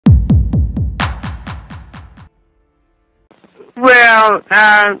Well,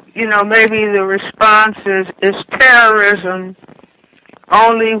 maybe the response is terrorism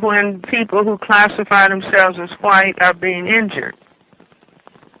only when people who classify themselves as white are being injured.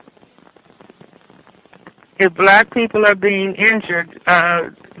 If black people are being injured,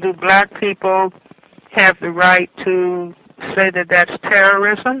 do black people have the right to say that that's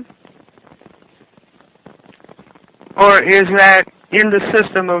terrorism? Or is that in the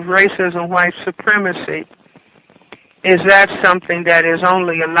system of racism, white supremacy, is that something that is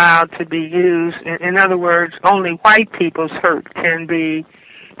only allowed to be used? In other words, only white people's hurt can be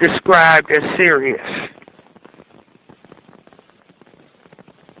described as serious.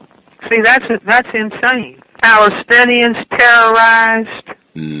 See, that's insane. Palestinians terrorized.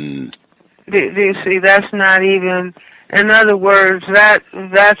 Do you see? That's not even. In other words,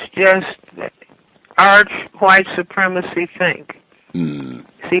 that's just arch white supremacy think.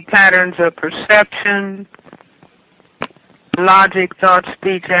 See, patterns of perception, logic, thought,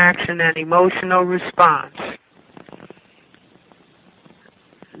 speech, action, and emotional response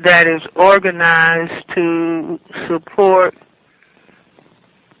that is organized to support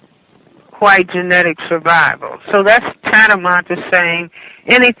white genetic survival. So that's tantamount to saying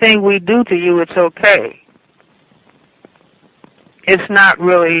anything we do to you, it's okay. It's not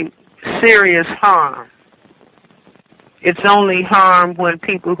really serious harm. It's only harm when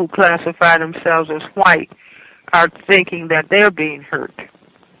people who classify themselves as white are thinking that they're being hurt.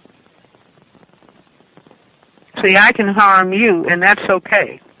 See, I can harm you, and that's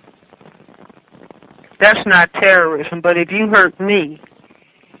okay. That's not terrorism, but if you hurt me,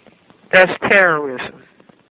 that's terrorism.